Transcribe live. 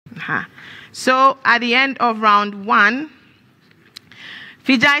So at the end of round 1,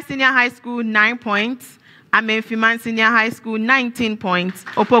 Fijai Senior High School 9 points, Amenfiman Senior High School 19 points,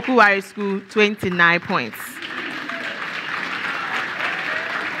 Opoku Ware School 29 points.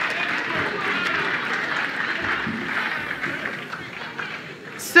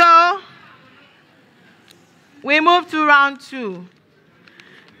 So we move to round 2,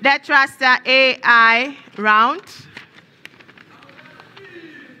 the Truster AI round,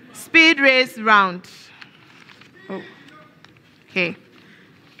 speed race round. Okay.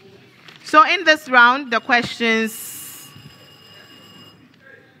 So in this round, the questions.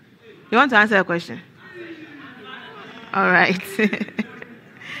 You want to answer a question? All right.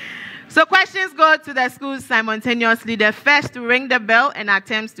 So questions go to the schools simultaneously. The first to ring the bell and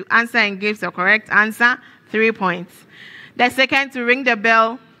attempts to answer and gives the correct answer, 3 points. The second to ring the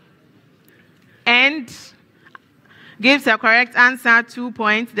bell and gives a correct answer, 2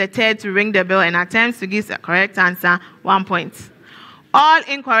 points. The third to ring the bell and attempts to give a correct answer, 1 point. All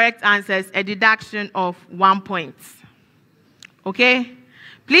incorrect answers, a deduction of 1 point. Okay?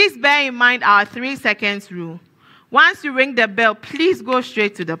 Please bear in mind our 3 seconds rule. Once you ring the bell, please go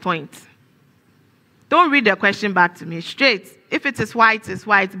straight to the point. Don't read the question back to me. Straight. If it is white, it's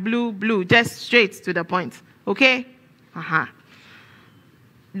white. Blue, blue. Just straight to the point. Okay?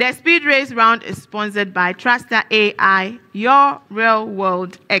 The speed race round is sponsored by Truster AI, your real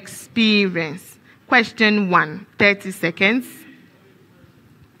world experience. Question 1, 30 seconds.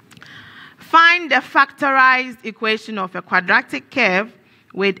 Find the factorized equation of a quadratic curve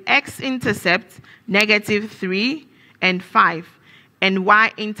with x-intercept -3 and 5 and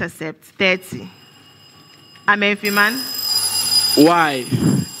y-intercept 30. Amenfiman. Y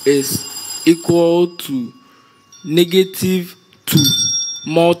is equal to -2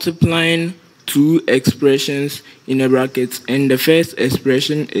 multiplying 2 expressions in a bracket, and the first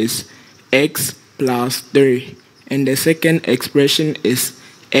expression is x plus 3 and the second expression is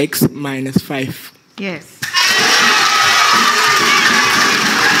x minus 5. Yes.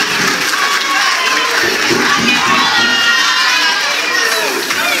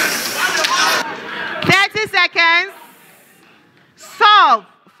 Seconds. Solve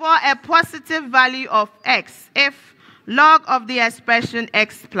for a positive value of x if log of the expression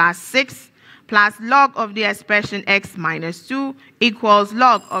x plus 6 plus log of the expression x minus 2 equals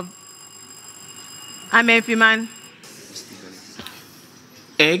log of Amenfiman.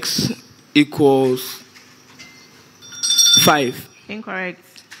 X equals 5. Incorrect.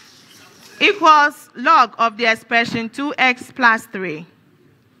 Equals log of the expression 2x plus 3.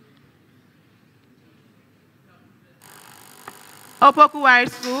 Opoku Ware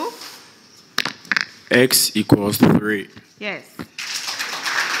School. X equals 3. Yes.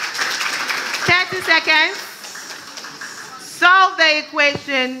 30 seconds. Solve the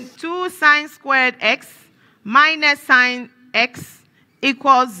equation 2 sine squared x minus sine x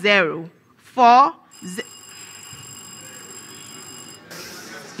equals 0.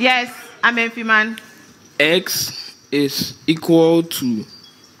 Yes, Amenfiman. X is equal to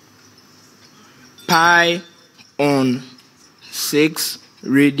pi on 6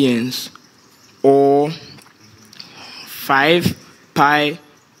 radians or 5 pi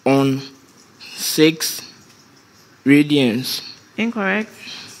on 6 radians. Incorrect.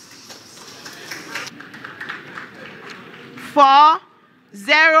 4,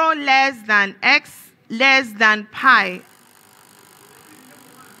 0 less than x less than pi.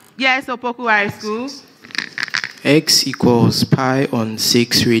 Yes, Opoku Ware School. X equals pi on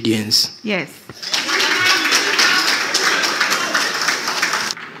 6 radians. Yes.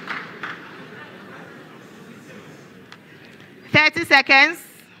 Seconds.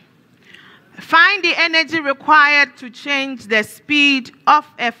 Find the energy required to change the speed of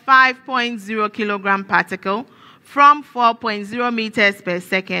a 5.0 kilogram particle from 4.0 meters per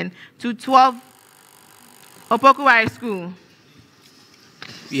second to 12. Opoku Ware School.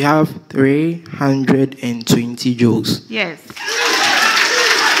 We have 320 joules. Yes.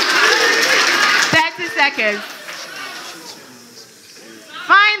 30 seconds.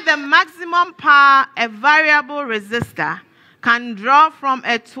 Find the maximum power a variable resistor can draw from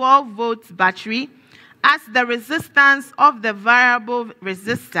a 12-volt battery as the resistance of the variable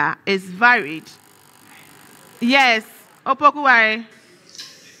resistor is varied. Yes, Opoku Ware.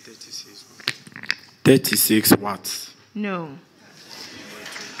 36 watts. No.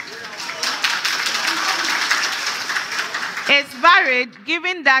 It's varied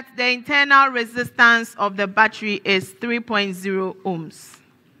given that the internal resistance of the battery is 3.0 ohms.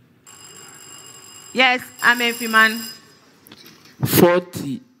 Yes, Amenfiman.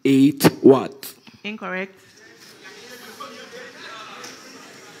 48 watts. Incorrect.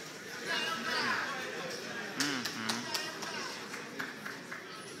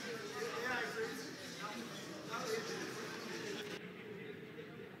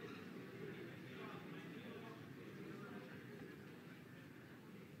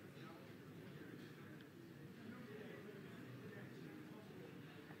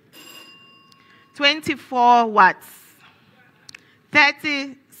 24 watts.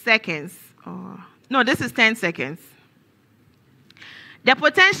 30 seconds. No, this is 10 seconds. The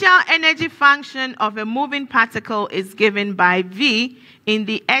potential energy function of a moving particle is given by V in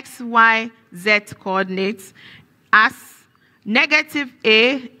the x, y, z coordinates as negative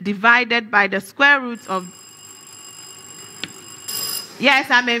A divided by the square root of... Yes,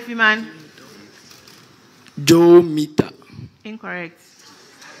 Amenfiman. Joule meter. Incorrect.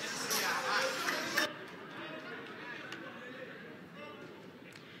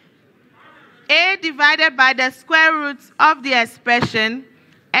 A divided by the square root of the expression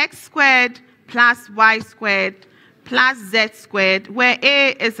x squared plus y squared plus z squared, where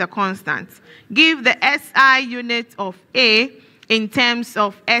A is a constant. Give the SI unit of A in terms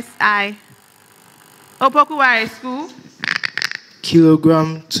of SI. Opoku Ware School.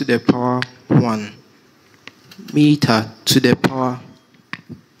 Kilogram to the power 1. Meter to the power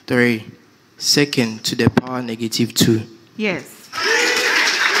 3. Second to the power negative 2. Yes.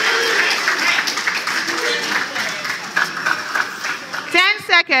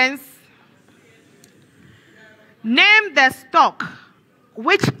 Seconds. Name the stalk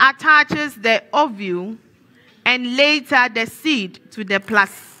which attaches the ovule and later the seed to the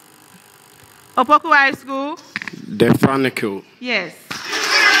plus. Opoku Ware School. The funicle. Yes.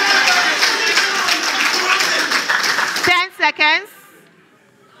 10 seconds.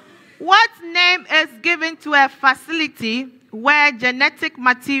 What name is given to a facility where genetic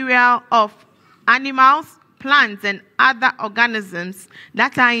material of animals, plants, and other organisms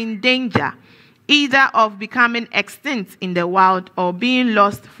that are in danger, either of becoming extinct in the wild or being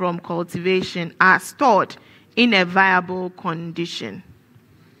lost from cultivation, are stored in a viable condition?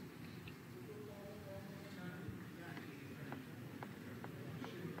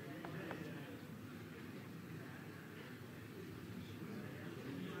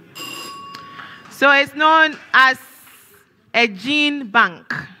 So it's known as a gene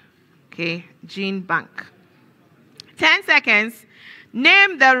bank. Okay, gene bank. 10 seconds.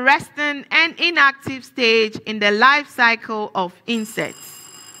 Name the resting and inactive stage in the life cycle of insects.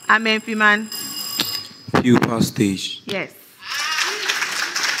 Amenfiman. Pupa stage. Yes.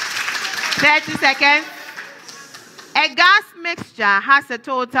 30 seconds. A gas mixture has a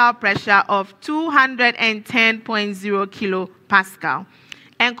total pressure of 210.0 kilopascal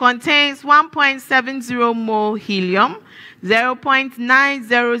and contains 1.70 mole helium,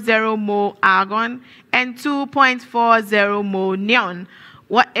 0.900 mole argon, and 2.40 mole neon.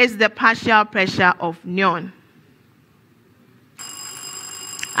 What is the partial pressure of neon?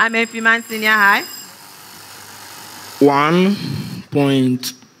 Amenfiman Senior High.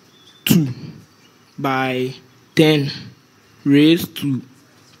 1.2 by 10 raised to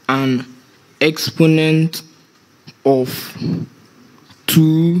an exponent of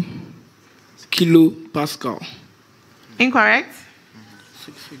 2 kilopascal. Incorrect.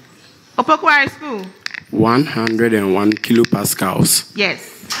 Opoku Ware School. 101 kilopascals. Yes.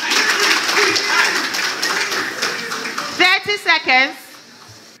 30 seconds.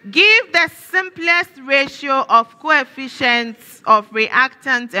 Give the simplest ratio of coefficients of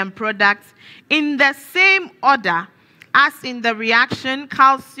reactants and products in the same order as in the reaction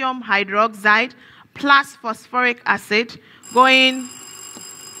calcium hydroxide plus phosphoric acid going...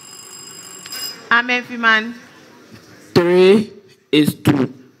 Amenfiman. 3 is to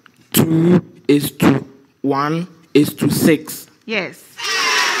 2 is to 1 is to 6. Yes.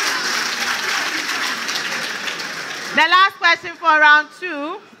 The last question for round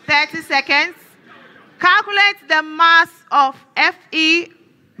 2, 30 seconds. Calculate the mass of Fe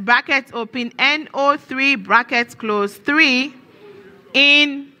bracket open NO3 bracket close 3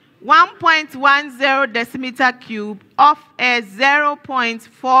 in 1.10 decimeter cube of a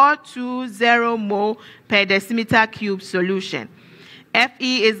 0.420 mole per decimeter cube solution.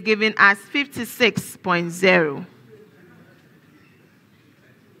 Fe is given as 56.0.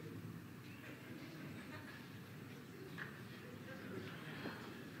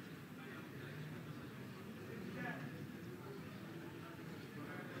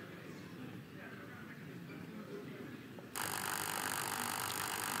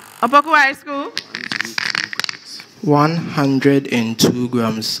 Opoku Ware School. 102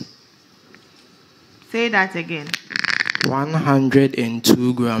 grams. Say that again.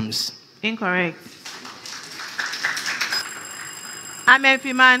 102 grams. Incorrect.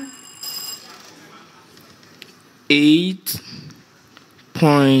 Amenfiman.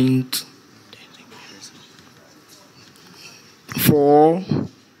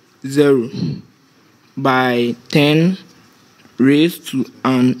 8.40 by 10 raised to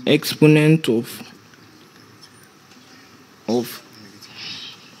an exponent of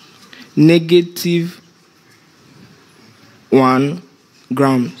negative 1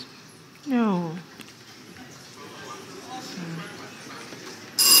 grams. No.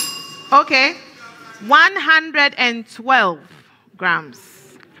 Okay. 112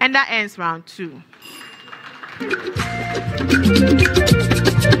 grams. And that ends round 2.